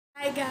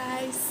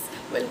Guys,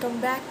 welcome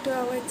back to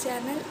our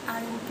channel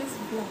আরএমপিস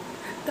blog.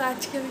 তো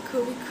আজকে আমি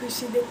খুবই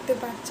খুশি, দেখতে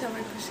পাচ্ছ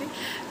আমার খুশি।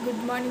 গুড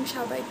মর্নিং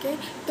সবাইকে।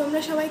 তোমরা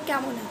সবাই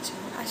কেমন আছো?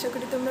 আশা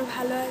করি তোমরা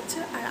ভালো আছো,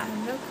 আর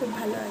আমরাও খুব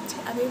ভালো আছি।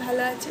 আমি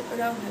ভালো আছি,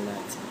 ওরাও ভালো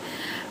আছে।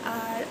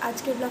 আর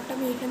আজকের ব্লগটা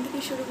আমি এখান থেকে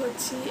শুরু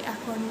করছি।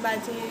 এখন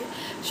বাজে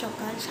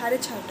সকাল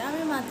 6:30।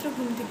 আমি মাত্র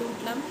ঘুম থেকে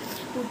উঠলাম,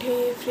 উঠে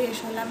ফ্রেশ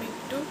হলাম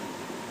একটু।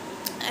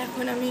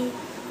 এখন আমি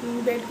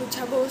বেড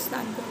গুছাবো,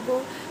 স্নান করবো,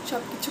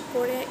 সব কিছু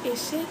করে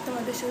এসে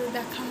তোমাদের সাথে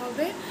দেখা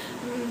হবে।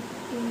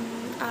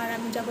 আর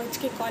আমি যাবো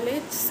আজকে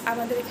কলেজ।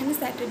 আমাদের এখানে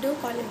স্যাটারডেও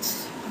কলেজ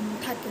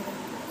থাকে,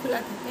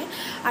 খোলা থাকে।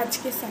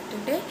 আজকে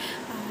স্যাটারডে।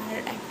 আর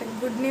একটা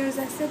গুড নিউজ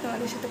আছে,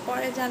 তোমাদের সাথে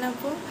পরে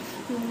জানাবো।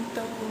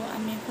 তো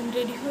আমি এখন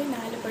রেডি হই,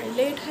 নাহলে পরে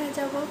লেট হয়ে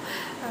যাব।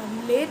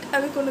 লেট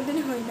আমি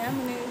কোনোদিনই হই না,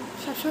 মানে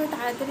সবসময়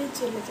তাড়াতাড়ি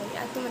চলে যাই।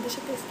 আর তোমাদের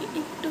সাথে আজকে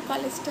একটু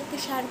কলেজটাকে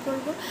শেয়ার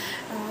করবো।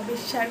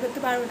 বেশি শেয়ার করতে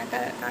পারবো না,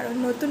 কারণ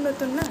নতুন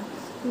নতুন না,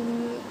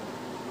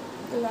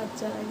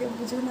 লজ্জা লাগে,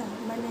 বুঝো না,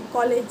 মানে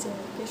কলেজে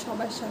আর কি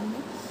সবার সামনে।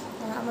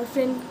 আমার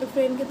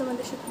ফ্রেন্ডকে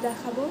তোমাদের সাথে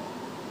দেখাবো।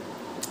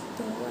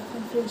 তো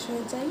এখন ফ্রেশ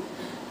হয়ে যাই,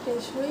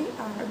 ফ্রেশ হই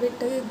আর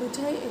বেডটাকে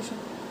গুছাই, এসব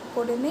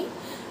করে নেই।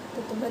 তো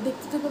তোমরা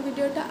দেখতে থাকো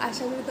ভিডিওটা,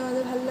 আশা করি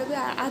তোমাদের ভালো লাগবে।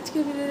 আর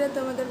আজকের ভিডিওটা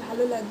তোমাদের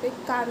ভালো লাগবে,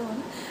 কারণ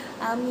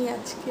আমি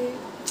আজকে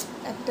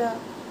একটা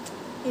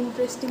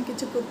ইন্টারেস্টিং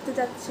কিছু করতে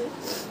যাচ্ছি।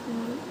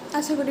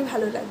 আশা করি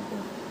ভালো লাগবে।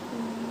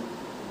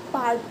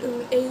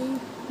 এই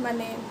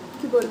মানে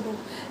কি বলবো,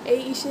 এই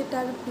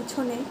ইসেটার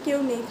পিছনে কেউ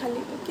নেই,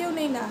 খালি কেউ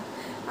নেই না,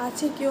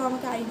 আছে কেউ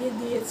আমাকে আইডিয়া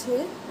দিয়েছে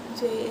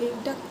যে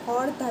এইটা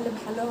কর তাহলে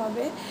ভালো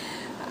হবে।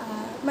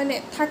 মানে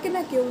থাকে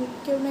না কেউ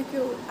কেউ না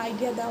কেউ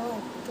আইডিয়া দেওয়ার,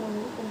 তো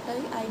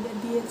ওটাই আইডিয়া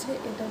দিয়েছে।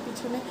 এটার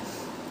পিছনে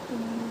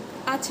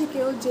আছে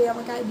কেউ যে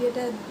আমাকে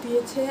আইডিয়াটা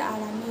দিয়েছে, আর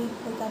আমি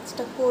ওই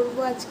কাজটা করবো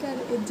আজকে। আর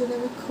এর জন্য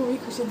আমি খুবই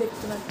খুশি,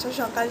 দেখতে পাচ্ছ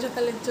সকাল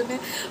সকালের জন্য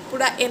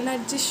পুরো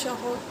এনার্জি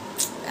সহ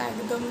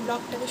একদম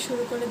ব্লগটাকে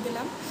শুরু করে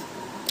দিলাম।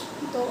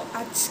 তো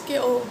আজকে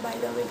বাই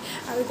দ্য ওয়ে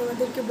আমি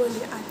তোমাদেরকে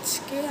বলি,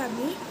 আজকে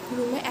আমি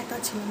রুমে একা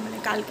ছিলাম, মানে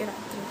কালকে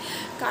রাত্রে।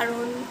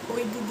 কারণ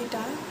ওই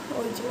দিদিটা,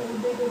 ওই যে ওই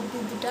বেডের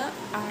দিদিটা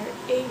আর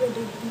এই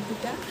বেডের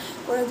দিদিটা,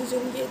 ওরা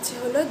দুজন গিয়েছে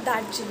হলো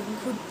দার্জিলিং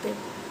ঘুরতে।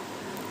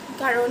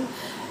 কারণ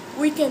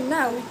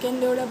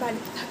উইকেন্ডে ওরা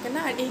বাড়িতে থাকে না।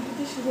 আর এই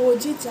দিদি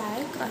রোজই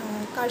যায়,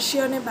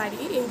 কার্শিয়নে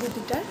বাড়ি এই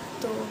দিদিটার।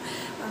 তো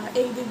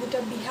এই দিদিটা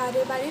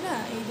বিহারে বাড়ি না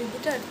এই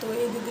দিদিটার। তো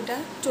এই দিদিটা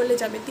চলে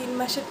যাবে 3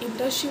 মাসের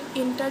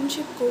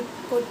ইন্টার্নশিপ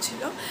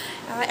করছিল,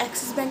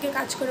 অ্যাক্সিস ব্যাঙ্কে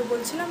কাজ করে,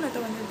 বলছিলাম না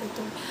তোমাদেরকে।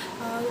 তো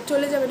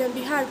চলে যাবে না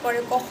বিহার, পরে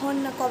কখন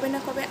না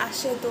কবে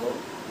আসে। তো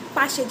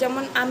পাশে,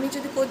 যেমন আমি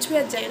যদি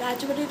কোচবিহার যাই,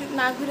 রাজবাড়ি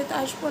না ঘুরে তো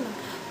আসবো না,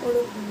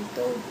 ওরকম।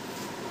 তো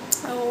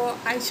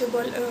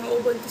ও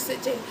বলতেছে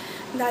যে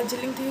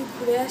দার্জিলিং থেকে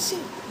ঘুরে আসি,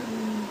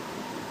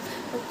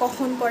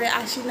 কখন পরে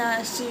আসি না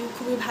আসি,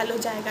 খুবই ভালো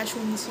জায়গা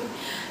শুনছি।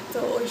 তো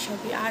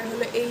ওইসবই। আর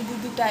হলো এই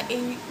দিদিটা,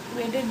 এই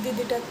রেডের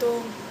দিদিটা তো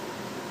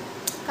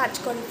কাজ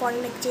করে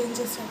ফরেন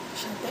এক্সচেঞ্জের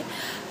সাথে।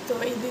 তো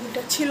এই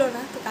দিদিটা ছিল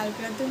না। তো কালকে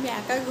রাতে আমি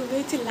একা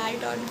ঘুমিয়েছি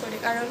লাইট অন করে,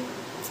 কারণ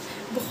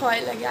ভয়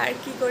লাগে। আর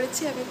কি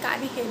করেছি, আমি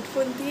কানে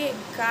হেডফোন দিয়ে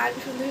গান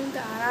শুনতে শুনতে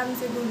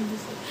আরামসে ঘুম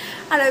দিয়েছি।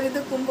 আর আমি তো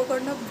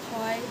কুম্ভকর্ণ,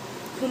 ভয়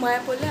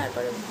ঘুমায় পড়লে আর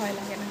পরে ভয়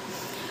লাগে না।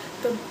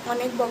 তো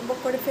অনেক বকবক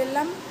করে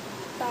ফেললাম,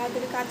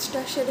 তাড়াতাড়ি কাজটা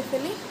সেরে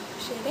ফেলি,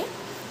 সেরে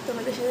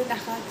তোমাদের সাথে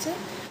দেখা হচ্ছে।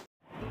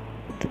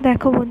 তো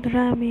দেখো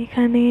বন্ধুরা, আমি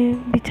এখানে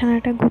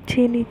বিছানাটা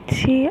গুছিয়ে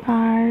নিচ্ছি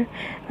আর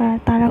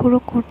তাড়াহুড়ো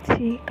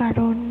করছি,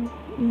 কারণ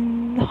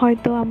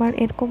হয়তো আমার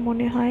এরকম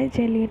মনে হয়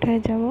যে লেট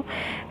হয়ে যাব,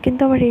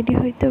 কিন্তু আমার রেডি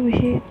হইতেও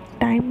বেশি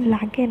টাইম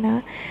লাগে না।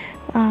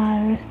 আর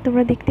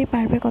তোমরা দেখতেই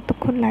পারবে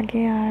কতক্ষণ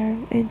লাগে, আর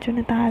এর জন্য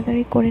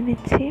তাড়াতাড়ি করে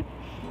নিচ্ছি।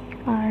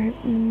 আর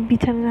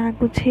বিছানা না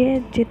গুছিয়ে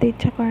যেতে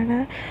ইচ্ছা করে না,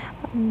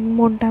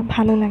 মনটা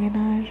ভালো লাগে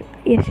না, আর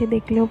এসে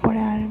দেখলেও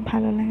পরে আর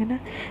ভালো লাগে না।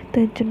 তো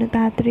এর জন্য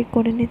তাড়াতাড়ি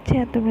করে নিচ্ছি।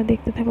 আর তোমরা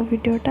দেখতে থাকো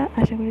ভিডিওটা,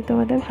 আশা করি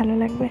তোমাদের ভালো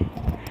লাগবে।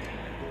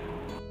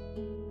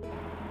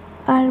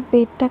 আর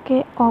বেডটাকে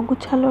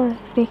অগুছালো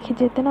রেখে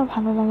যেতে না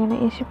ভালো লাগে না,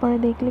 এসে পরে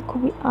দেখলে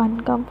খুবই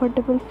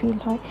আনকমফোর্টেবল ফিল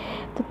হয়।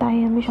 তো তাই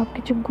আমি সব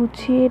কিছু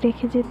গুছিয়ে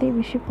রেখে যেতেই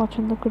বেশি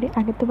পছন্দ করি।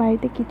 আগে তো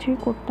বাড়িতে কিছুই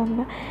করতাম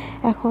না,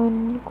 এখন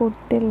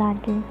করতে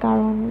লাগে,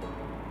 কারণ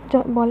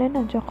বলে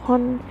না, যখন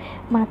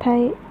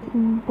মাথায়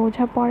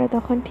বোঝা পড়ে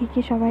তখন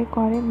ঠিকই সবাই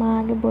করে। মা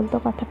আগে বলতো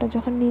কথাটা,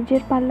 যখন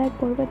নিজের পাল্লায়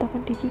পড়বে তখন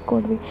ঠিকই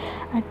করবি।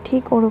 আর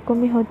ঠিক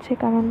ওরকমই হচ্ছে,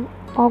 কারণ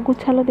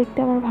অগুছালো দেখতে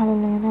আমার ভালো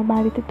লাগে না।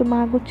 বাড়িতে তো মা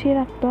গুছিয়ে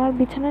রাখতো, আর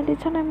বিছানা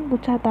আমি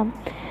গুছাতাম,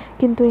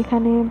 কিন্তু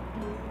এখানে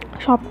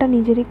সবটা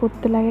নিজেরই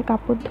করতে লাগে,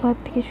 কাপড় ধোয়ার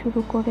থেকে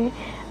শুরু করে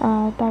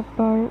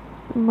তারপর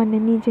মানে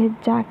নিজের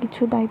যা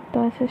কিছু দায়িত্ব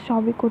আছে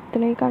সবই করতে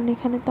লাগে, কারণ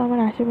এখানে তো আমার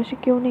আশেপাশে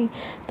কেউ নেই।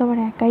 তো আমার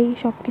একাই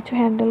সব কিছু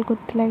হ্যান্ডেল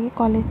করতে লাগে,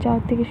 কলেজ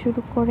যাওয়ার থেকে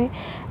শুরু করে।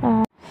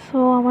 সো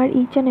আমার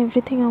ইচ অ্যান্ড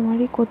এভরিথিং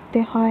আমারই করতে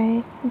হয়।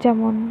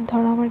 যেমন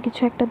ধরো আমার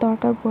কিছু একটা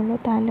দরকার পড়লো,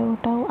 তাহলে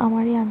ওটাও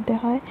আমারই আনতে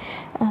হয়।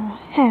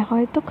 হ্যাঁ,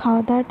 হয়তো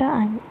খাওয়া দাওয়াটা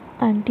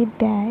আন্টি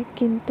দেয়,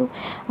 কিন্তু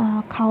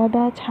খাওয়া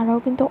দাওয়া ছাড়াও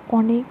কিন্তু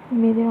অনেক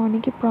মেয়েদের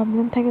অনেকই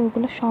প্রবলেম থাকে,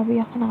 ওগুলো সবই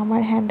এখন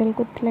আমার হ্যান্ডেল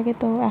করতে লাগে।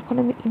 তো এখন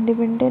আমি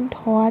ইন্ডিপেন্ডেন্ট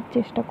হওয়ার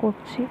চেষ্টা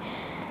করছি।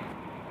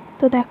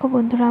 তো দেখো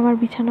বন্ধুরা, আমার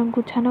বিছানা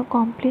গুছানো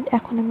কমপ্লিট।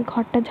 এখন আমি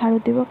ঘরটা ঝাড়ু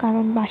দিব,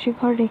 কারণ বাসি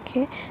ঘর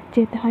রেখে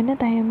যেতে হয় না,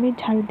 তাই আমি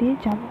ঝাড়ু দিয়ে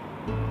যাব।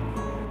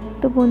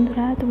 তো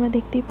বন্ধুরা, তোমরা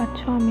দেখতেই পাচ্ছ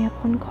আমি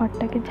এখন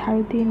ঘরটাকে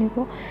ঝাড়ু দিয়ে নেব,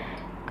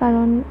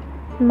 কারণ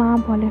মা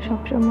বলে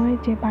সবসময়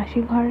যে বাসি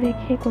ঘর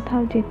রেখে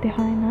কোথাও যেতে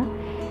হয় না,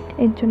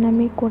 এর জন্য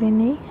আমি করে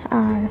নেই।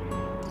 আর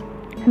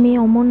আমি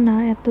অমন না,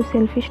 এত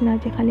সেলফিশ না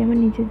যে খালি আমার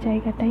নিজের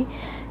জায়গাটাই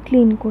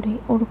ক্লিন করি,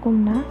 ওরকম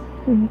না।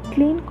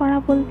 ক্লিন করা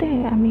বলতে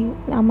আমি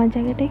আমার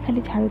জায়গাটাই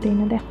খালি ঝাড়ু দিই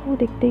না।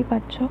 দেখতেই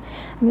পাচ্ছ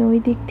আমি ওই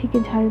দিক থেকে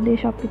ঝাড়ু দিয়ে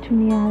সব কিছু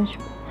নিয়ে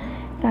আসবো,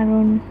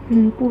 কারণ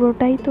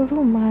পুরোটাই তো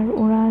রুম, আর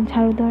ওরা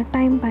ঝাড়ু দেওয়ার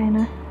টাইম পায়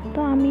না, তো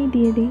আমি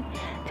দিয়ে দিই।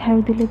 ঝাড়ু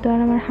দিলে তো আর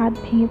আমার হাত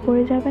ভেঙে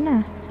পড়ে যাবে না।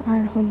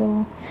 আর হলো,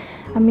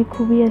 আমি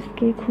খুবই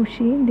আজকে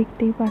খুশি,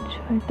 দেখতেই পাচ্ছ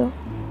হয়তো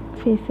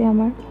ফেসে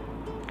আমার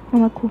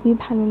খুবই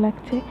ভালো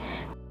লাগছে।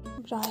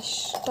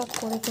 ব্রাশটা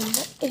করে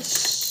ফেলবো।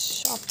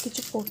 সব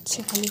কিছু পড়ছে,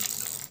 খালি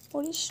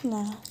পড়িস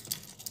না।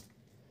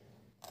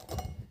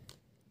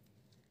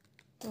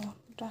 তো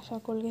ব্রাশ আর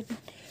কোলগেট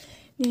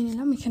নিয়ে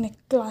নিলাম। এখানে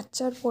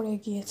ক্লাচার পড়ে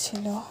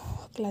গিয়েছিল,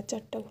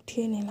 ক্লাচারটা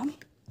উঠিয়ে নিলাম।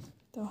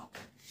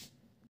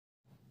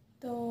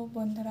 তো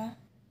বন্ধুরা,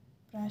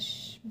 ব্রাশ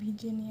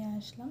ভিজিয়ে নিয়ে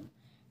আসলাম,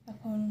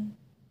 এখন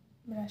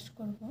ব্রাশ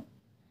করব।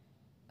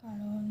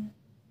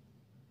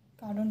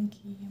 কারণ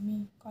কি, আমি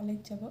কলেজ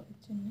যাব, এর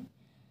জন্যে।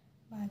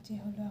 বাজে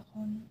হলো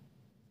এখন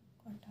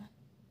কটা,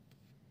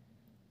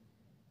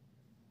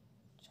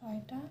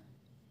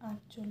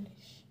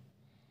 6:48।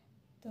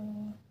 তো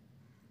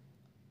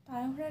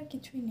তাড়াহুড়ার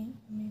কিছুই নেই,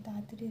 আমি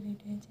তাড়াতাড়ি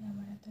রেডি হয়ে যাই,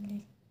 আমার এত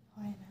লেট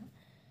হয় না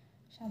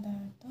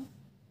সাধারণত।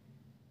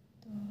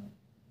 তো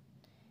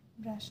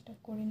ব্রাশটা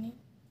করে নিই।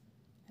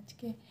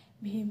 আজকে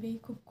ভেবেই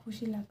খুব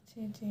খুশি লাগছে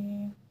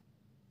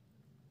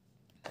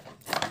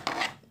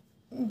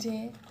যে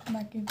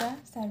বাকিটা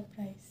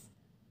সারপ্রাইজ।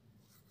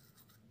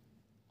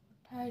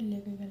 কোথায়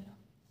লেগে গেল?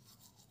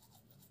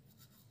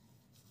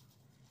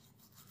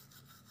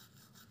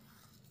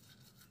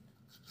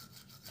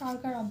 কার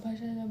কার অভ্যাস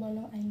আছে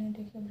বলো আয়না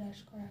দেখে ব্রাশ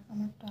করা?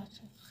 আমার তো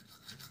আছে,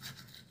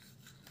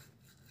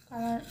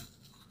 কারণ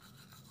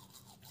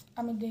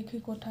আমি দেখি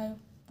কোথায়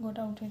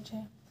গোটা উঠেছে,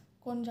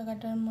 কোন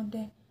জায়গাটার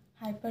মধ্যে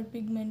হাইপার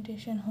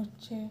পিগমেন্টেশন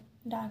হচ্ছে,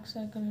 ডার্ক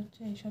সার্কেল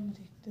হচ্ছে, এইসব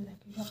দেখতে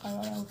থাকি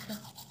সকালবেলা উঠে।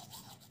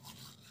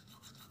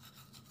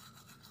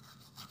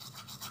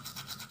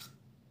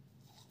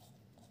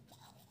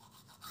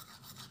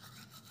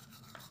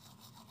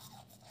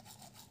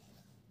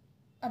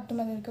 আর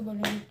তোমাদেরকে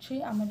বলে দিচ্ছি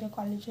আমাদের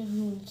কলেজের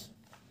রুলস।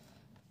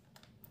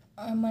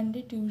 মানডে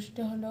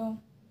টিউসডে হলো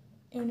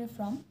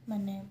ইউনিফর্ম,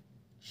 মানে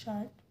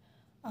শার্ট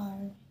আর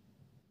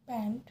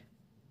pant,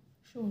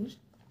 shoes,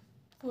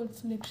 full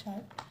sleeve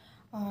shirt.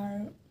 আর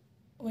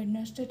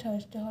ওয়েডনেসডে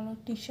থার্সডে হলো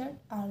টি শার্ট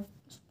আর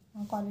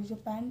কলেজে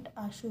প্যান্ট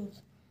আর শুজ।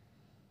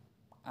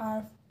 আর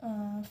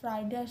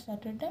ফ্রাইডে আর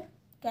স্যাটারডে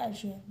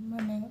ক্যাজুয়াল,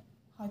 মানে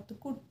হয়তো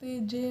কুর্তি,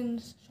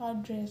 জিন্স, শর্ট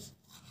ড্রেস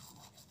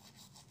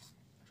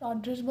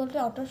বলতে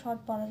অত শর্ট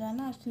পরা যায়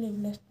না, আর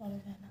স্লিভলেস পরা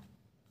যায় না।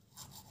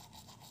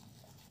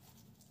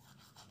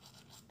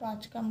 তো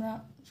আজকে আমরা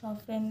সব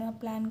ফ্রেন্ডরা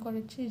প্ল্যান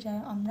করেছি যে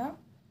আমরা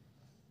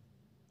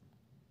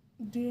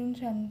জিন্স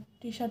অ্যান্ড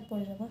টি শার্ট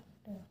পরে যাবো,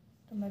 তো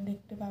তোমরা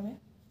দেখতে পাবে।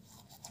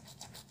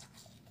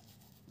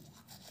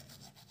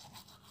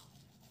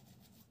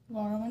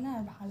 গরমে না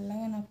আর ভাল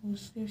লাগে না ফুল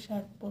স্লিভ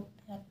শার্ট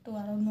পরতে, এত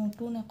আরও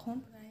নতুন এখন।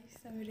 গাইস,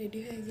 আমি রেডি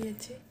হয়ে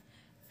গিয়েছি,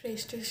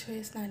 ফ্রেশ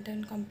হয়ে স্নান টান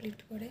কমপ্লিট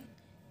করে।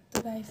 তো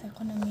গাইস,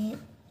 এখন আমি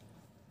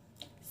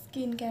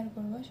স্কিন কেয়ার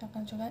করবো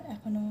সকাল সকাল।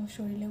 এখনও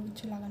শরীরেও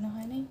কিছু লাগানো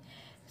হয়নি,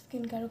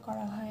 স্কিন কেয়ারও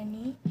করা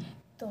হয়নি।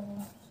 তো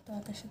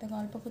তাদের সাথে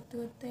গল্প করতে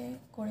করতে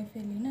করে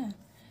ফেলি না।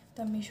 তো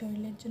আমি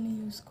শরীরের জন্য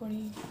ইউজ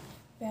করি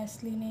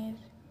ভ্যাসলিনের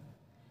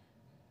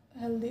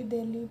healthy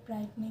daily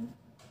brightening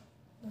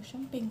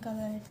lotion, pink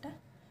কালারেরটা,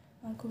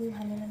 আমার খুবই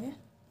ভালো লাগে।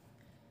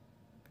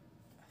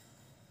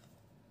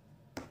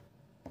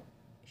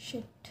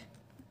 শিট,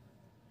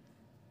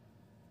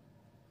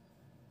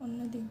 অন্য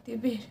দিক দিয়ে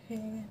বের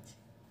হয়ে গেছে,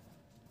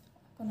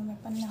 কোনো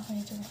ব্যাপার না,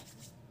 হয়ে যাবে।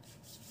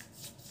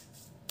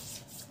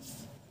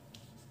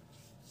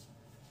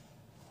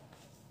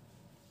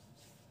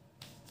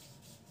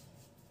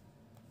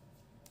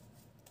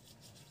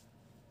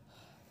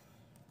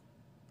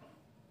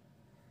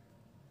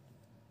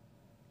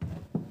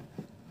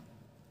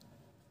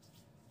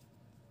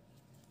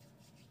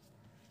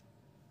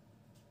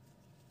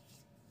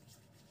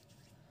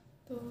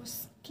 তো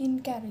স্কিন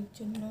কেয়ারের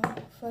জন্য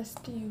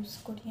ফার্স্ট ইউজ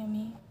করি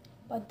আমি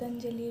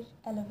পতঞ্জলির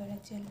অ্যালোভেরা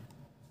জেল,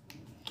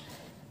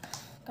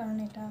 কারণ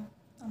এটা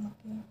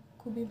আমাকে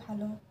খুবই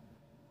ভালো,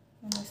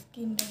 মানে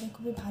স্কিনটাকে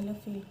খুবই ভালো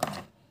ফিল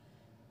করে,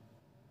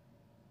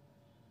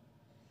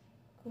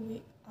 খুবই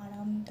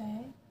আরাম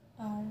দেয়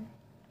আর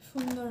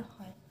সুন্দর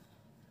হয়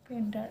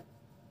স্কিনটার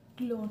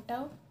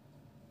গ্লোটাও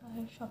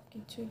আর সব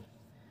কিছুই।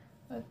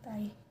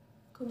 তাই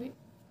খুবই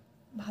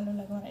ভালো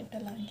লাগে আমার এটা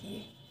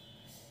লাগিয়ে।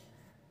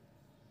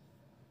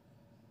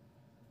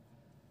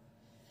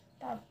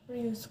 তারপরে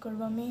ইউজ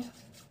করবো আমি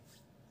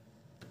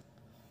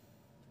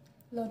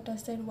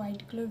লোটাসের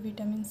হোয়াইট গ্লো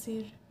ভিটামিন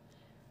সির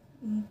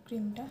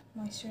ক্রিমটা,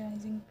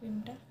 ময়শ্চারাইজিং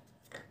ক্রিমটা।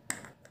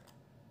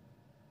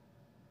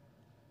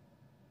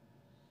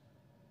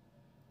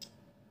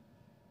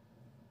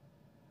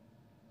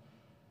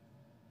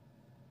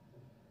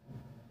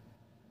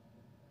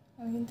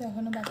 কিন্তু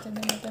এখনও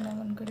বাচ্চাদের মতন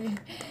এমন করে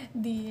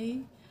দিয়েই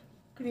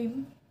ক্রিম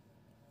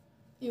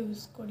ইউজ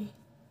করি।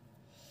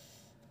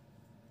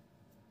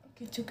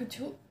 কিছু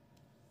কিছু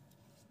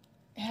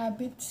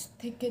হ্যাবিটস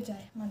থেকে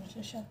যায়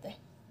মানুষের সাথে,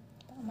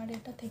 আমার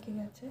এটা থেকে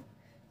গেছে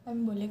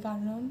আমি বলি,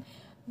 কারণ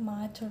মা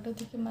ছোটো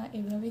থেকে মা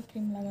এভাবেই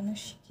ক্রিম লাগানো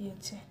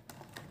শিখিয়েছে।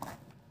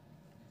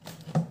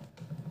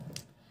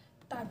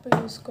 তারপর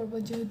ইউজ করবো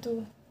যেহেতু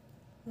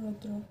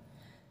রৌদ্র,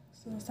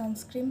 সো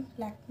সানস্ক্রিন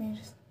ল্যাকমির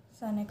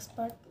সান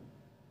এক্সপার্ট।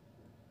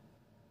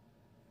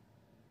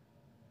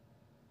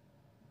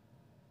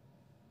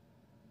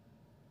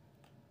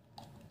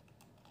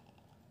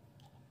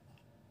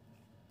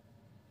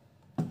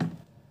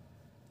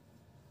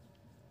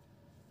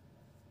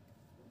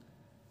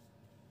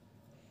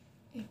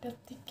 এটার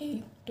থেকে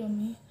একটু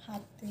আমি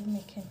হাতে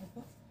মেখে নেব,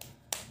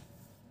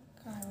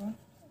 কারণ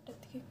এটার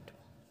থেকে একটু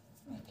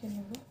মেখে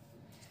নেব,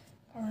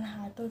 কারণ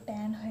হাতও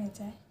ট্যান হয়ে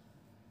যায়।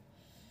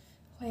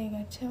 হয়ে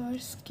গেছে আমার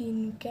স্কিন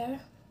কেয়ার।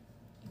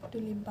 একটু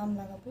লিপ বাম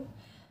লাগাবো,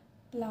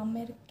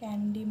 প্লামের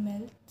ক্যান্ডি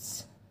মেল্টস,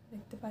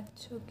 দেখতে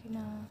পাচ্ছ কি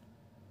না?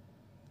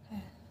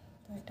 হ্যাঁ,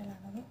 তো এটা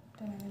লাগাবো।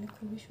 এটা লাগালে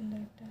খুবই সুন্দর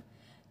একটা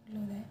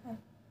গ্লো দেয়, আর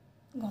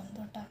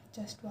গন্ধটা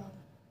জাস্ট ওয়াও,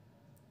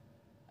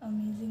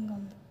 অ্যামেজিং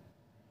গন্ধ।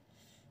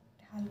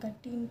 হালকা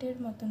টিন্টের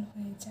মতন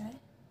হয়ে যায়,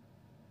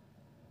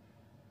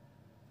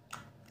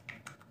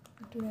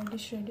 একটু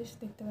রেডিশ রেডিশ,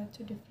 দেখতে পাচ্ছ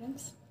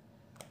ডিফারেন্স,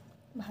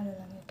 ভালো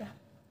লাগে এটা।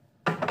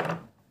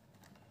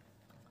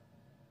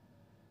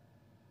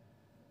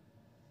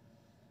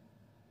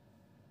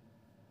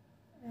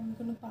 আমি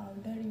কোনো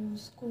পাউডার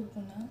ইউজ করবো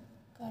না,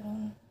 কারণ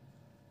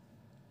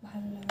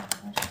ভালো লাগে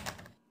আমার।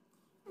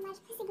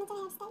 সিগনেচার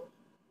হেয়ারস্টাইল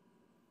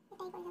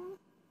এটাই করে দেবো,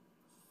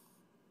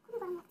 খুবই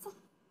গরম লাগছে।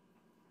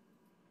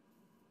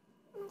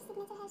 আমার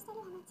সিগনেচার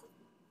হেয়ারস্টাইলই ভালো আছে,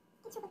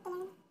 কিছু করতে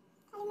লাগে না,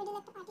 খালি মিডলে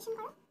একটা পার্টিশন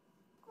করো,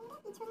 করে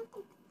পিছু রাখতে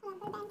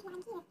রাবার ব্যান্ড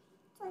লাগিয়ে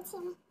চলছি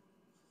আমি।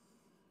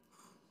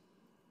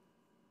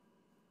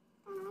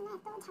 কারণ আমার না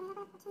এত ঝামেলা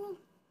করা পছন্দ নেই,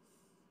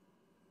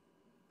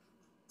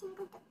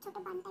 ছোটো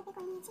বান টাইপে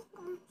করে নিয়েছি,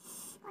 গরম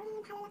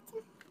ভালো লাগছে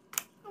না,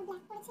 আর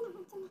ব্ল্যাক করেছি না,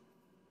 ওর জন্য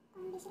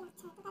গরম বেশি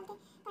লাগছে। হয়তো কালকে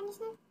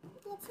কন্ডিশনার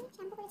দিয়েছি,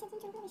 শ্যাম্পু করেছি, একজন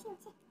চুলগুলো বেশি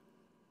উঠছে,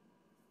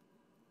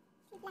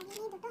 ক্লিপ লাগিয়ে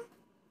নিই দুটো।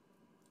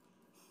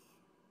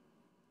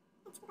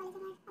 আজকে কলেজে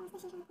আমার অবস্থা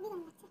শেষ হবে, খুবই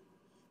গরম লাগছে,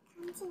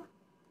 ঘামছিও।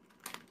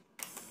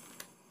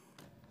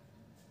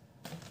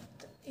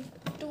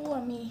 একটু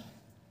আমি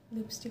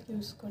লিপস্টিক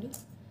ইউজ করি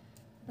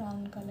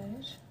ব্রাউন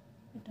কালারের,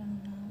 এটার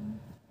নাম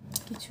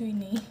কিছুই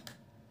নেই,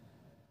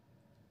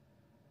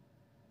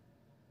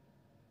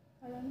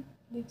 কারণ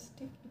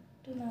লিপস্টিক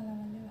একটু না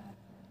লাগালে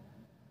ভালো লাগে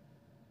না।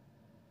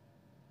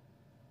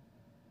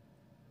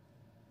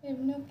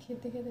 এমনিও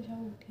খেতে খেতে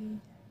সব উঠেই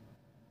যায়।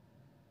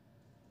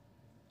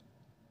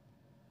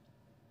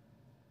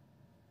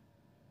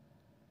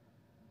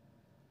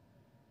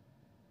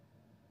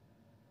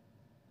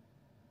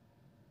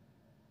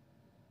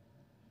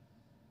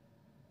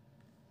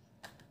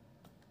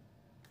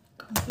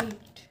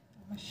 কমপ্লিট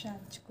আমার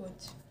সাজগোজ।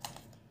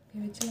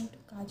 ভেবেছিলাম একটু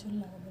কাজল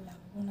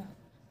লাগাবো না,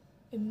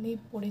 এমনি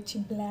পরেছি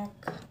ব্ল্যাক,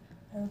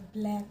 আর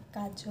ব্ল্যাক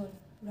কাজল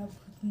পুরো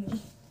ভূতনি।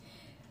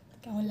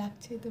 কেমন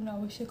লাগছে তোমরা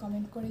অবশ্যই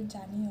কমেন্ট করে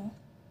জানিও।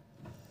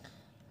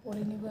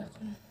 পরে নেব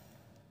এখন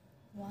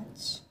ওয়াচ,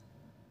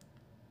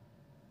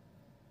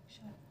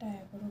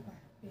 7:11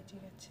 বেজে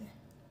গেছে।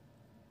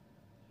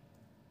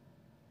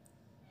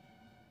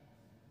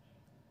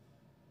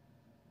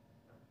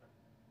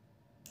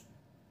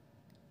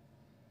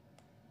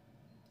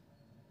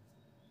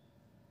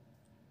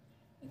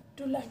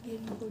 একটু লাগিয়ে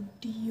নেবো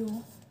ডিও।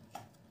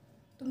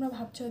 তোমরা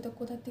ভাবছো হয়তো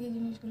কোথা থেকে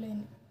জিনিসগুলো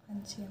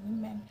আনছি আমি,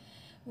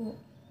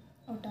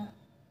 ওটা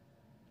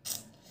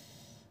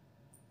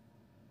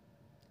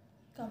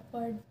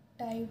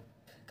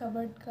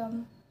কাবার্ড কাম,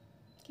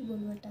 কী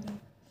বলবো এটাকে,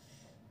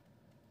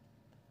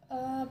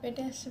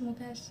 পেটে আসছে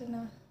মুখে আসছে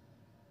না,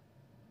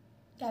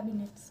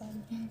 ক্যাবিনেট,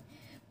 সরি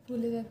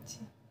ভুলে যাচ্ছি।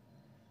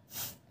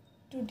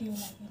 একটু ডিও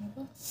লাগিয়ে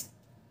নেবো।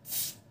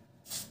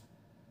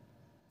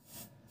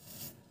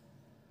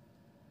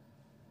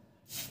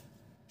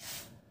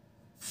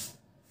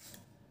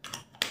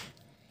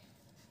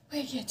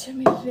 হয়ে গেছে,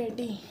 আমি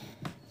ready,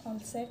 all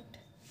set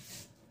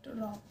two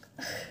rock.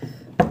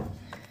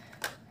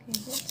 হয়ে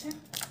গেছে,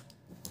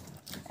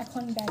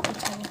 এখন ব্যাগ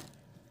উঠাবো।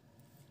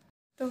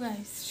 তো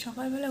গাইস,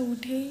 সকালবেলা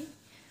উঠেই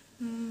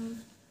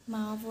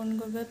মা ফোন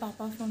করবে,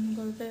 পাপা ফোন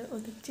করবে,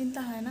 ওদের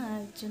চিন্তা হয় না,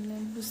 এর জন্য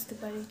বুঝতে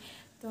পারি।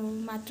 তো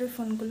মাত্র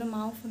ফোন করলো,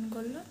 মাও ফোন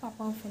করলো,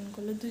 পাপাও ফোন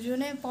করলো,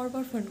 দুজনে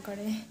পরপর ফোন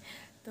করে।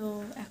 তো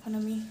এখন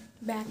আমি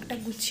ব্যাগটা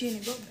গুছিয়ে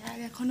নেব, ব্যাগ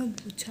এখনও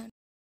গুছানো।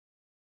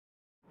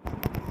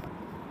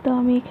 তো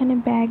আমি এখানে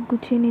ব্যাগ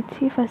গুছিয়ে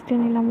নিচ্ছি। ফার্স্টে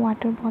নিলাম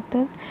ওয়াটার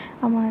বোতল,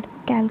 আমার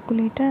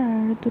ক্যালকুলেটর,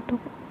 আর দুটো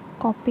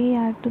কপি,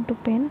 আর দুটো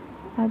পেন।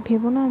 আর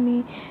ভেবো না আমি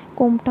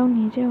কোমটাও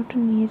নিয়ে যাই, ওটা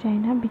নিয়ে যাই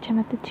না,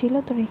 বিছানাতে ছিল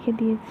তো রেখে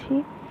দিয়েছি।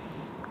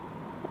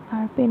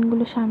 আর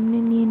পেনগুলো সামনে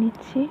নিয়ে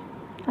নিচ্ছি।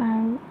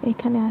 আর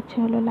এখানে আছে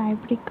হলো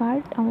লাইব্রেরি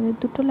কার্ড, আমাদের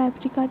দুটো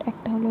লাইব্রেরি কার্ড,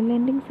 একটা হলো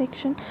লেন্ডিং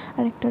সেকশন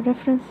আর একটা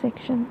রেফারেন্স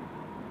সেকশন।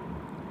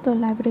 তো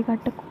লাইব্রেরি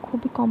কার্ডটা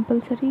খুবই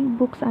কম্পালসারি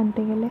বুকস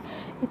আনতে গেলে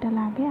এটা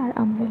লাগে। আর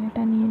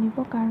আমব্রেলাটা নিয়ে নিব,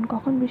 কারণ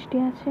কখন বৃষ্টি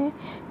আছে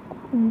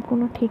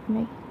কোনো ঠিক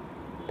নেই,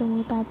 তো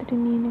তাড়াতাড়ি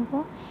নিয়ে নেব।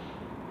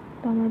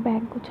 তো আমার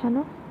ব্যাগ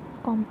গোছানো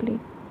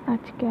কমপ্লিট।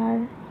 আজকে আর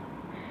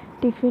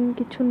টিফিন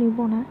কিছু নিব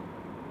না,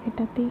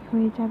 এটাতেই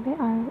হয়ে যাবে।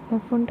 আর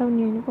ইয়ারফোনটাও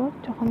নিয়ে নেব,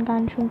 যখন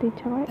গান শুনতে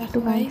ইচ্ছা করে একটু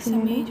গান শুনে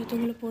আমি নিই। এই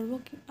জুতোগুলো পরবো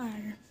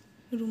আর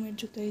রুমের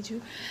জুতো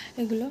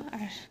এগুলো,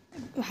 আর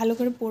ভালো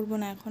করে পরবো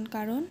না এখন,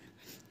 কারণ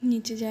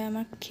নিচে যায়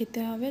আমার খেতে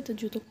হবে, তো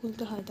জুতো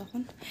খুলতে হয়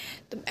তখন।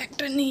 তো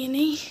ব্যাগটা নিয়ে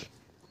নেই,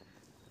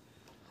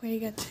 হয়ে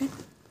গেছে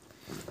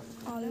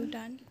অল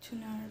ডান, কিছু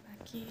না আর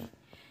বাকি,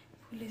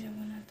 ভুলে যাব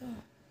না তো।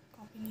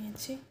 কপি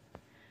নিয়েছি,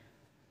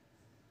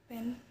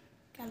 পেন,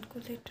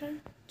 ক্যালকুলেটর,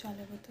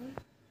 জলের বোতল,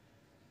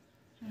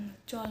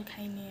 জল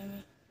খাইনি আমি,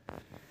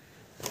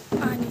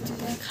 নিচে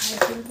যায় খাই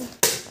ফেলবো।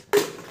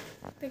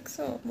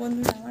 দেখছো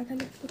বন্ধুরা, আমার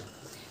খালি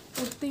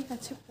পড়তেই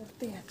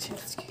আছে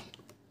আজকে,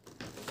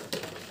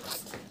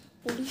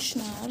 পড়িস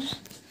না আর।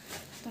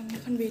 তো আমি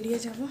এখন বেরিয়ে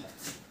যাব,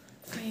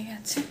 হয়ে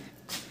গেছে।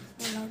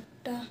 অল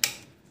আউটটা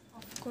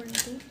অফ করে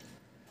দিই,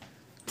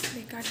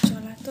 বেকার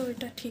চলা তো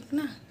এটা ঠিক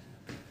না।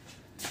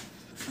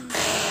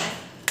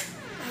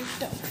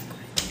 লাইটটা অফ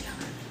করে দিলাম।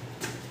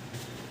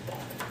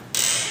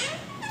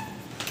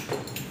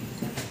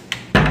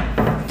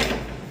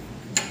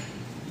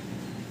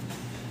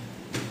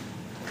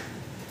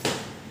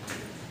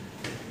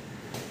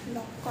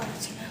 লক করা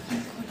ছিল, এখন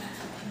খোলা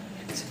হয়ে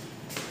গেছে,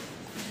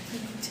 খুলে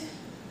ফেলেছে।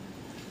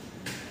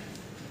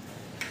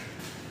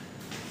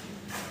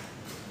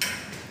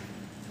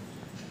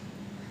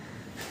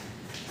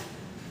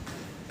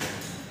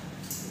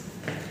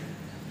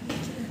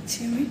 যাচ্ছি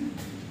আমি,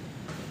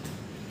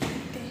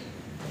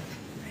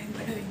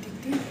 একবার ওই দিক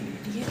দিয়ে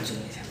বেরিয়ে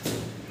চলে যাবো।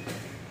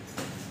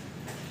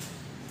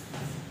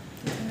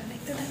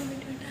 দেখতে থাকো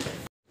ভিডিওটা,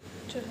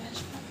 চলে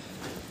আসবো।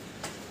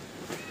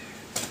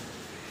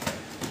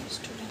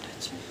 স্টুডেন্ট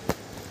আছে,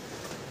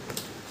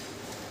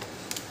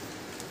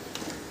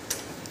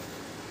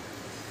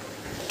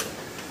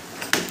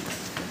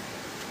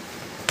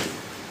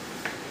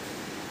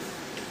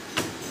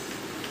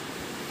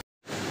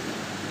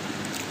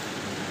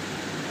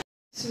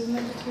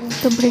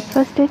 তো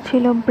ব্রেকফাস্টে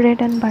ছিল ব্রেড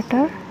অ্যান্ড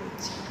বাটার।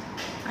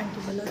 আন্টি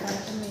বলো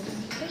দাদাটা মেরে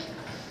নিতে,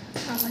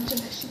 আমার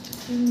চলে আসছি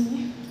টিফিন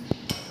নিয়ে।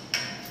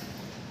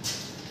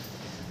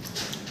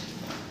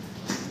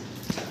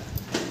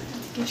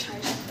 আজকে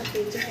 7:30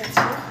 বেজে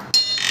গেছে,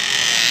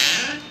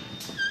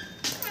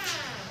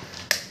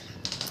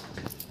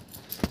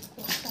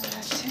 কোথায়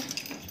আছে,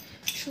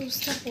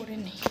 শুজটা পরে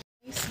নেই।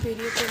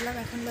 বেরিয়ে পড়লাম,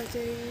 এখন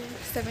বাজে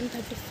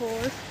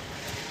 7:34,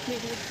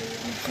 বেরিয়ে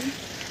পড়লাম এখন।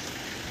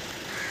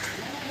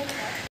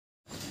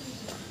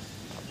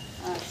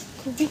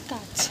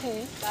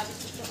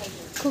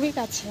 খুবই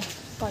কাছে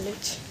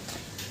কলেজ,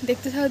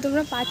 দেখতে থাকো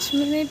তোমরা। 5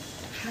 মিনিট,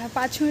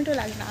 5 মিনিটও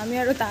লাগে না, আমি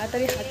আরও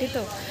তাড়াতাড়ি হাঁটি,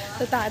 তো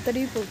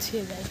তাড়াতাড়ি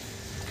পৌঁছিয়ে যাই।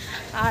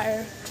 আর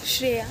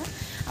শ্রেয়া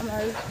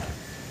আমার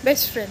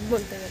বেস্ট ফ্রেন্ড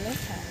বলতে গেলে,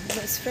 হ্যাঁ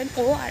বেস্ট ফ্রেন্ড,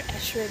 ও আর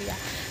ঐশ্বরিয়া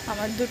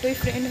আমার দুটোই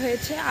ফ্রেন্ড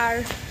হয়েছে। আর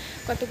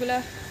কতগুলো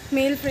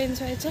মেল ফ্রেন্ডস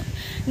হয়েছে,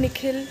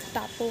 নিখিল,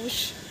 তাপস,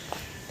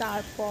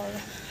 তারপর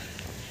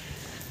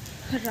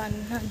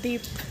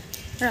রান্নাধীর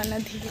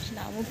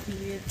নামও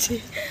ভুলে গেছি।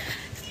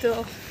 তো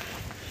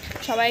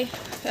সবাই,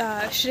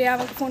 শ্রেয়া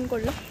আমাকে ফোন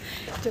করলো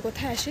যে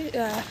কোথায় আসি,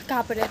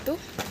 কাপড়ে, তো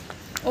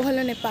ও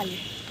হলো নেপালি,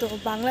 তো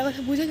বাংলা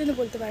কথা বুঝে কিন্তু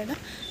বলতে পারে না,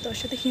 তো ওর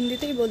সাথে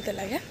হিন্দিতেই বলতে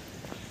লাগে।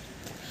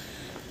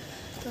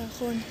 তো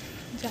এখন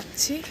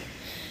যাচ্ছি,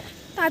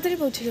 তাড়াতাড়ি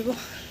পৌঁছে যাবো,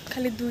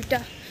 খালি 2টা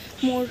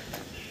মোড়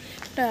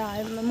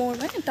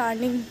মানে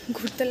টার্নিং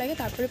ঘুরতে লাগে,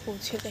 তারপরে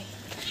পৌঁছে যাই।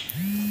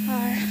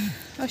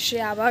 আর সে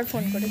আবার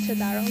ফোন করেছে,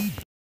 দাঁড়াও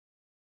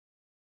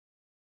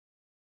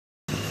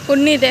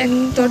পুন্নি দেখ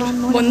তোর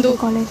বন্ধু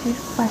কলেজের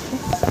পাশে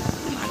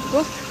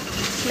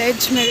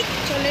লেজ মেরে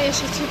চলে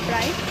এসেছি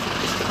প্রায়,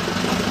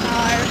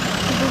 আর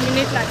 2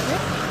 মিনিট লাগবে।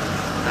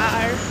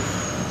 আর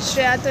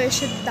শ্রেয়া তো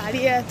এসে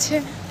দাঁড়িয়ে আছে,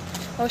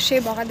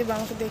 অবশ্যই বকা দেবে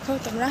আমাকে, দেখো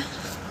তোমরা,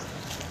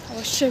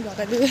 অবশ্যই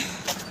বকা দেবে,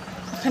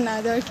 ওখানে না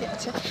দেওয়ার কি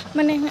আছে।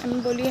 মানে আমি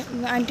বলি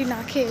আন্টি না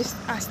খেয়ে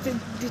আসতে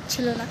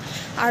দিচ্ছিল না,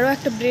 আরও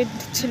একটা ব্রেড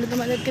দিচ্ছিলো,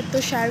 তোমাদেরকে তো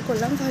শেয়ার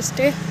করলাম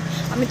ফার্স্টে।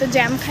 আমি তো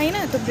জ্যাম খাই না,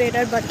 তো ব্রেড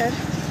আর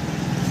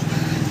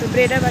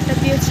বাটার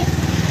দিয়েছে।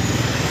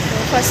 তো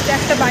ফার্স্টে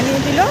একটা বানিয়ে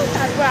দিল,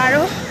 তারপর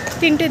আরও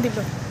 3টে দিল,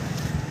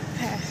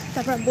 হ্যাঁ।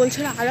 তারপর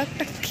বলছিল আরও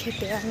একটা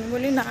খেতে, আমি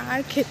বলি না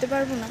আর খেতে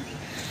পারবো না,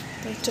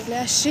 তো চলে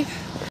আসছি।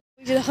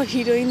 ওই যে দেখো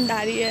হিরোইন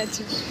দাঁড়িয়ে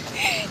আছে,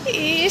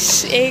 ইস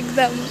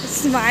একদম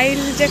স্মাইল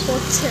যে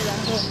করছে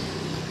দেখো।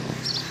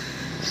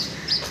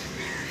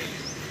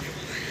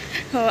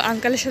 ও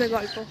আঙ্কালের সাথে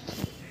গল্প,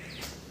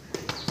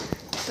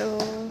 তো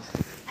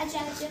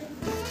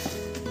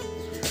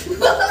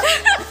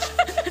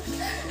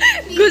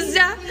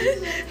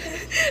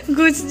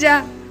घुस जा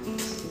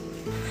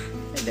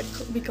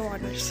देखो बिका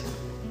ऑर्डर्स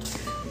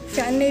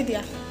फैन नहीं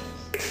दिया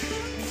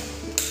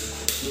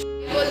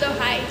बोलो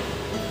हाय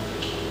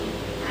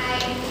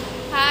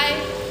हाय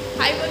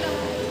हाय बोलो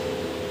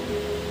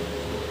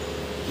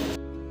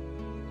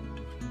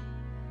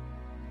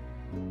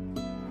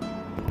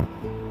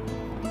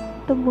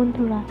তো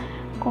বন্ধুরা,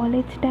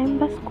 কলেজ টাইম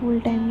বা স্কুল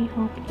টাইমই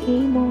হোক,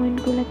 এই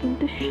মোমেন্টগুলো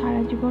কিন্তু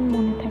সারা জীবন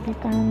মনে থাকে।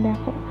 কারণ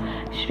দেখো,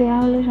 শ্রেয়া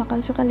হলো সকাল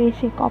সকাল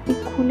এসে কপি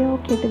খুলেও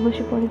খেতে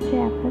বসে পড়েছে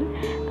অ্যাপেল,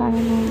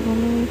 কারণ ওর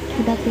বলে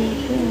খিদা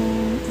পেয়েছে।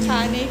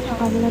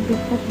 সকালবেলা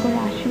ব্রেকফাস্ট করে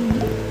আসেনি।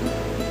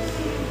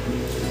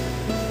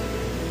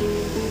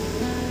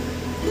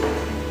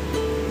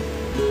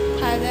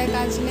 খাওয়া দাওয়ার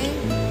কাজ নেই।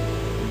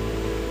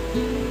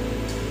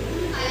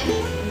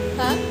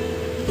 হ্যাঁ,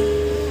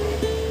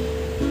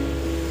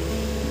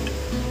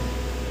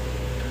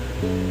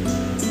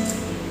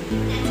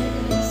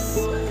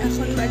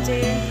 এখন বাজে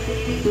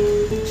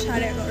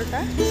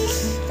 11:30।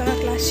 তোমার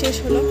ক্লাস শেষ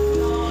হলো।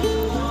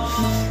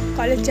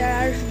 কলেজে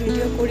আর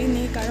ভিডিও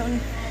করিনি, কারণ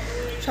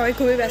সবাই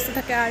খুবই ব্যস্ত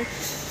থাকে আর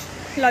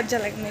লজ্জা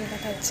লাগে, মেন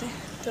কথা হচ্ছে।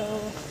 তো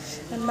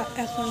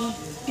এখন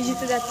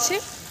পিজিতে যাচ্ছি,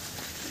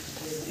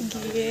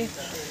 গিয়ে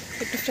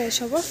একটু ফ্রেশ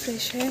হবো,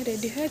 ফ্রেশ হয়ে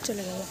রেডি হয়ে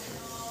চলে যাবো।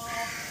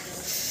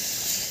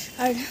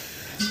 আর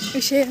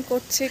সে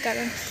করছে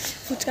কারণ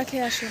ফুচকা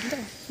খেয়ে আসলাম তো,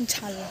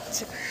 ঝাল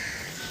লাগছে।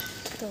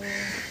 তো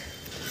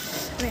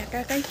আমি একা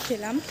একাই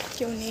খেলাম,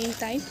 কেউ নেই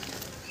তাই।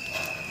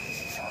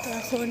 তো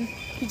এখন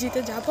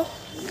পিজিতে যাব,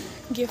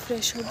 গিয়ে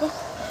ফ্রেশ হবো,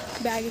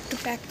 ব্যাগ একটু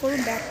প্যাক করবো।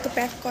 ব্যাগ তো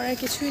প্যাক করার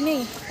কিছুই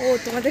নেই। ও,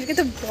 তোমাদেরকে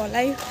তো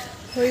বলাই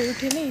হয়ে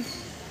ওঠেনি,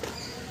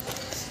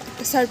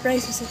 একটা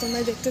সারপ্রাইজ আছে, তোমরা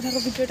দেখতে থাকো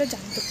ভিডিওটা,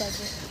 জানতে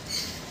পারবে।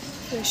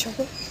 ফ্রেশ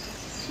হবো,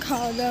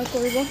 খাওয়া দাওয়া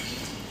করবো,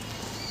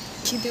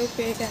 খিদেও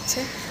পেয়ে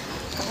গেছে,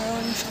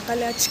 কারণ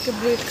সকালে আজকে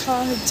ব্রেড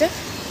খাওয়া হচ্ছে,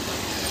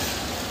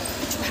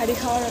 কিছু ভারী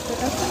খাওয়ার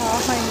অতটা খাওয়া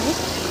হয়নি,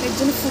 এর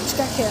জন্য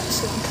ফুচকা খেয়ে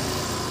আসলাম,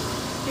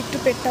 একটু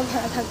পেটটা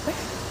ভরা থাকবে।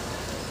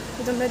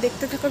 তো তোমরা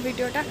দেখতে থাকো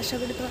ভিডিওটা, আশা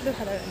করি তোমাদের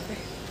ভালো লাগবে।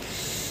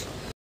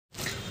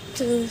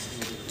 তো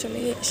চলে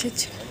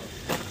এসেছে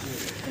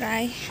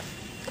প্রায়।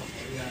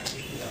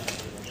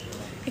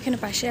 এখানে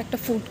পাশে একটা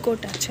ফুড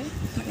কোর্ট আছে,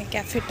 মানে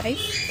ক্যাফে টাইপ।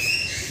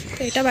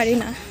 তো এটা বাড়ি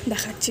না,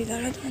 দেখাচ্ছি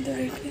দাঁড়া তোমাদের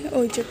বাড়িকে।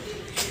 ওই যে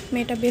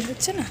মেয়েটা বের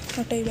হচ্ছে না,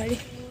 ওটাই বাড়ি।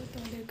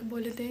 তোমাদেরকে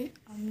বলে দেয়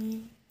আমি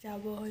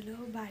যাব হলো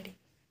বাড়ি।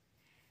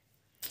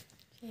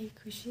 সেই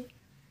খুশি,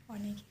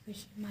 অনেকই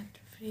খুশি। মাত্র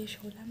ফ্রেশ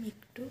হলাম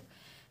একটু,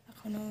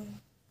 এখনও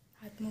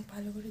হাত মুখ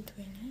ভালো করে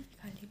ধুয়ে নিই,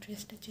 খালি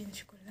ড্রেসটা চেঞ্জ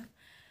করলাম।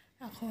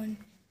 এখন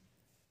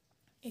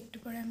একটু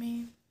পরে আমি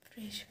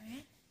ফ্রেশ হয়ে,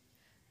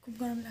 খুব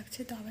গরম লাগছে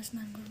তো আবার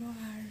স্নান করবো।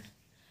 আর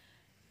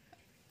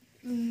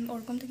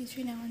ওরকম তো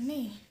কিছুই নেওয়ার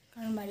নেই,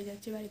 কারণ বাড়ি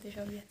যাচ্ছি, বাড়িতে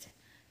সবই আছে।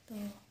 তো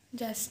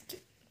জাস্ট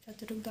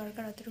যতটুকু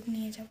দরকার অতটুকু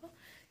নিয়ে যাব।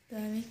 তো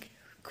আমি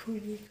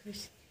খুবই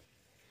খুশি,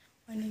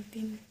 অনেক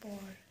দিন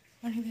পর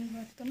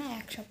তো না,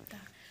 1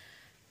 সপ্তাহ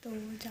তো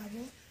যাব,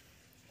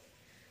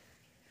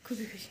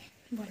 খুবই খুশি,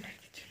 বলার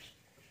কিছু নেই।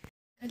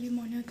 খালি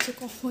মনে হচ্ছে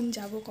কখন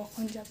যাব,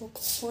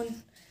 কখন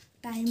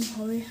টাইম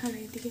হবে। আর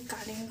এদিকে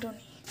কারেন্টও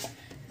নেই,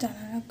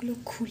 জানালাগুলো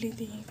খুলে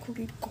দিই,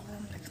 খুবই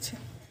গরম লাগছে,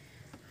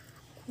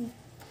 খুব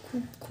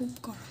খুব খুব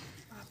গরম,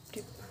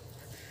 বাপরে বাপ।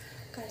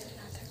 কারেন্ট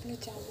না থাকলে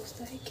যা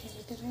অবস্থা হয়,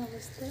 ঘেমে টেমে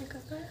অবস্থায়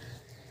কাকার।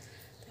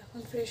 তো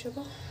এখন ফ্রেশ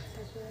হবো,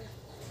 তারপর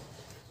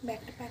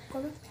ব্যাগটা প্যাক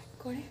করবো, প্যাক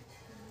করে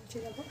নিচে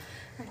যাবো।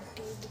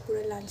 আন্টি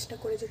দুপুরে লাঞ্চটা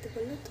করে যেতে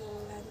বললো, তো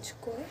লাঞ্চ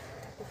করে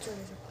তারপর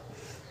চলে যাবো।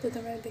 তো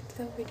তোমরা দেখতে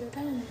থাকো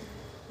ভিডিওটা।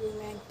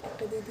 রুমে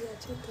একটা দিদি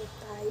আছে, তো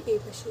তাই এই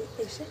পাশে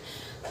এসে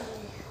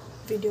আমি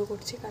ভিডিও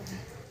করছি, কারণ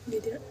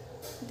দিদির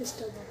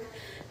ডিস্টার্ব হবে,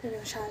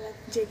 সারা রাত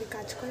জেগে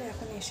কাজ করে,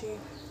 এখন এসে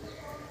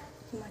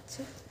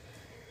ঘুমাচ্ছে।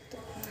 তো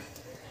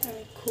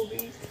আমি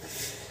খুবই,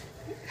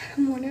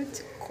 মনে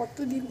হচ্ছে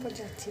কতদিন পর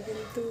যাচ্ছি,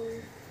 কিন্তু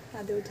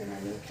আদৌ যেন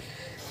আমি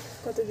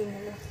কতদিন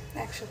হলো,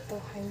 1 সপ্তাহ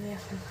হয়নি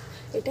এখন।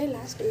 এটাই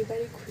লাস্ট,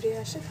 এইবারই ঘুরে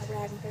আসে, তারপরে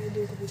একবারে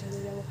দুর্গা পুজোতে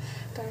যাবো।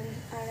 কারণ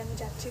আর আমি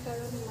যাচ্ছি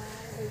কারণ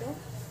মার হলো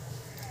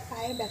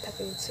পায়ে ব্যথা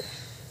পেয়েছে,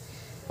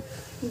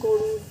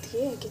 গরু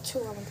দিয়ে কিছু,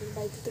 আমাদের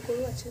বাড়িতে তো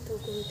গরু আছে, তো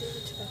গরু দিয়ে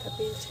কিছু ব্যথা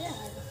পেয়েছে।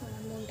 আর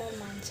আমার মনটা আর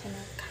মানছে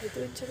না,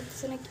 খাইতেও ইচ্ছা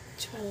করতেছে না,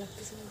 কিচ্ছু ভালো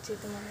লাগতেছে না,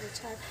 যেতে মনে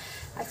হচ্ছে। আর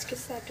আজকে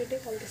স্যাটারডে,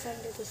 কালকে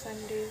সানডে, তো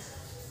সানডে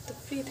তো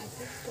ফ্রি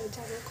থাকে, তো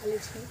যাবো,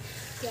 কলেজ নেই।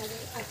 তো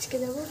আজকে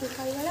যাবো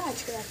বিকালবেলা,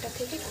 আজকে 1টা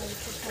থেকে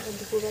কালকে আবার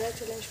দুপুরবেলা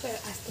চলে আসবো, আর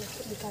আস্তে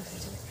আস্তে বিকাল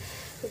হয়ে যাবে।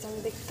 তো আমি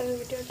দেখতে হবে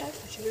ভিডিওটা,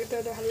 আশা করি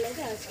তোমাদের ভালো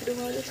লাগে। আজকে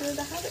তোমাদের সাথে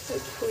দেখা হবে, তো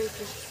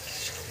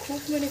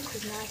খুব মানে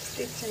খুব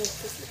নাচতে ইচ্ছা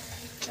করতেছে।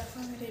 তখন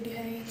আমি রেডি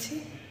হয়ে গেছি,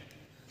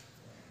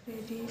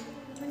 রেডি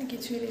মানে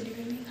কিছুই রেডি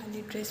হয়নি, খালি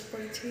ড্রেস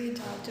পরেছি,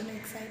 যাওয়ার জন্য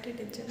এক্সাইটেড।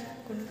 এর জন্য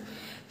কোনো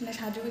না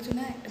সাজুগুজু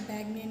না, একটা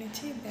ব্যাগ নিয়ে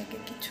নিয়েছি, ব্যাগে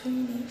কিছুই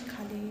নেই,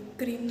 খালি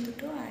ক্রিম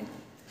দুটো আর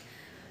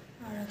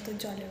তো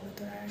জলের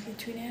বোতল, আর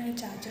কিছুই নেই, আর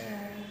চার্জার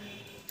আর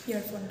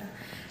ইয়ারফোনটা।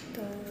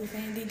 তো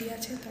রুমে দিদি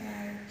আছে, তো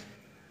আর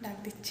ডাক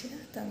দিচ্ছি না,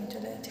 তো আমি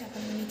চলে যাচ্ছি। এখন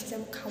আমি নিচে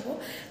যাবো, খাবো,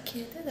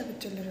 খেতে তারপর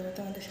চলে যাবো।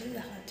 তোমাদের সাথে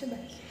দেখা হচ্ছে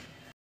বাড়ি।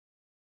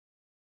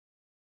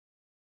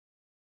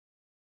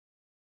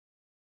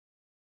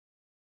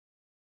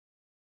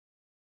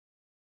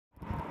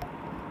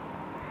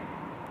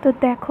 তো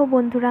দেখো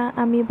বন্ধুরা,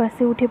 আমি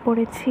বাসে উঠে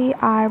পড়েছি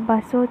আর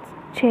বাসও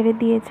ছেড়ে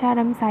দিয়েছে আর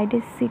আমি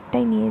সাইডের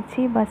সিটটাই নিয়েছি।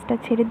 বাসটা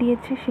ছেড়ে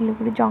দিয়েছে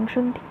শিলিগুড়ি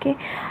জংশন থেকে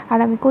আর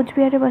আমি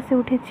কোচবিহারের বাসে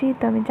উঠেছি।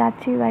 তো আমি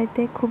যাচ্ছি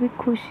বাড়িতে, খুবই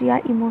খুশি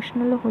আর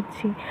ইমোশনালও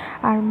হচ্ছি।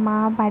 আর মা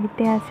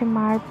বাড়িতে আছে,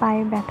 মার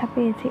পায়ে ব্যথা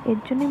পেয়েছে, এর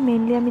জন্যই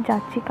মেনলি আমি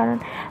যাচ্ছি। কারণ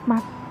মা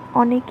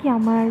অনেকই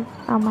আমার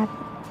আমার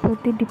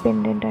প্রতি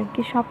ডিপেন্ডেন্ট আর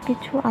কি। সব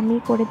কিছু আমি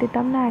করে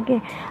দিতাম না আগে,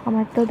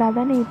 আমার তো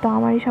দাদা নেই, তো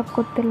আমারই সব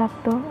করতে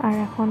লাগতো। আর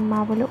এখন মা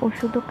বলে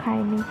ওষুধও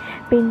খায়নি,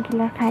 পেন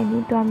কিলার খায়নি,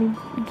 তো আমি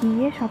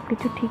গিয়ে সব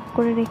কিছু ঠিক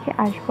করে রেখে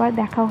আসবো আর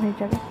দেখাও হয়ে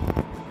যাবে।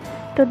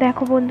 তো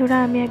দেখো বন্ধুরা,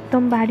 আমি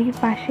একদম বাড়ির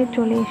পাশে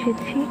চলে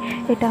এসেছি।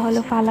 এটা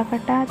হলো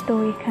ফালাকাটা। তো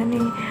এখানে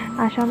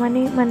আসা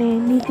মানে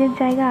নিজের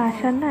জায়গা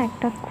আসার না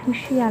একটা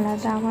খুশি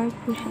আলাদা। আমার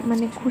খুশি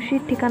মানে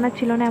খুশির ঠিকানা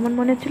ছিল না, এমন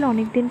মনে হচ্ছিল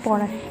অনেকদিন পর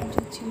আসছি।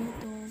 পুজো ছিল,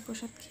 তো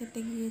প্রসাদ খেতে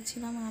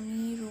গিয়েছিলাম আমি,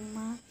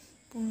 রুমা,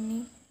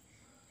 পুন্নি,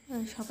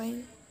 সবাই।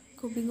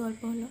 খুবই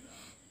গল্প হলো।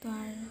 তো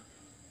আর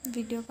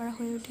ভিডিও করা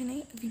হয়ে ওঠে নাই,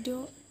 ভিডিও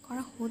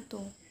করা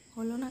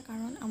হলো না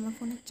কারণ আমার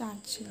ফোনে চার্জ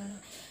ছিল না।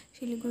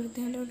 শিলিগুড়িতে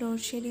হলো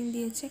লোডশেডিং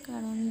দিয়েছে,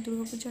 কারণ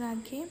দুর্গাপুজোর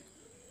আগে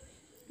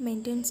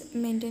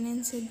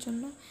মেনটেনেন্সের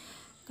জন্য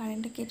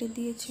কারেন্টটা কেটে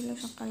দিয়েছিল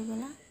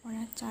সকালবেলা,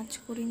 ওরা চার্জ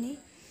করিনি।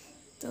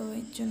 তো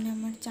এর জন্য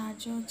আমার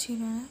চার্জও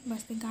ছিল না,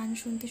 বাসে গান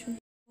শুনতে শুনতে।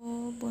 তো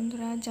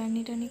বন্ধুরা,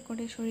 জার্নি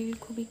করে শরীর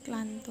খুবই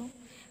ক্লান্ত,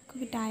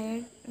 খুবই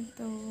টায়ার্ড।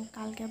 তো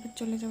কালকে আবার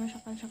চলে যাবো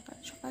সকাল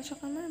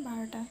সকাল মানে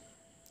 12টা,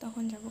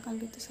 তখন যাব।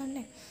 কালকে তো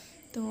সানডে,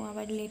 তো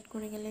আবার লেট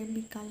করে গেলে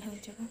বিকাল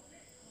হয়ে যাবে।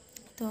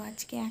 তো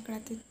আজকে এক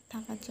রাতে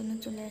থাকার জন্য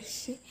চলে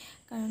আসছি,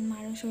 কারণ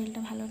মারও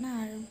শরীরটা ভালো না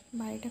আর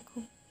বাড়িটা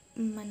খুব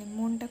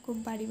মনটা খুব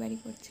বাড়ি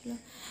করছিল।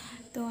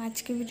 তো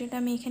আজকে ভিডিওটা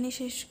আমি এখানেই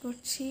শেষ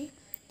করছি।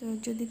 তো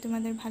যদি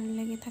তোমাদের ভালো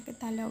লেগে থাকে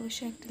তাহলে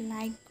অবশ্যই একটা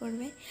লাইক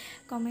করবে,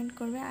 কমেন্ট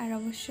করবে, আর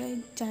অবশ্যই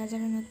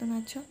যারা নতুন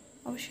আছো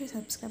অবশ্যই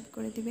সাবস্ক্রাইব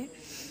করে দিবে।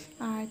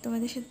 আর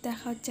তোমাদের সাথে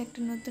দেখা হচ্ছে একটা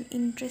নতুন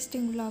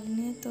ইন্টারেস্টিং ব্লগ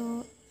নিয়ে। তো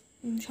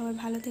সবাই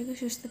ভালো থেকো,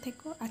 সুস্থ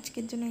থেকো।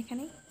 আজকের জন্য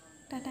এখানেই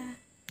টাটা।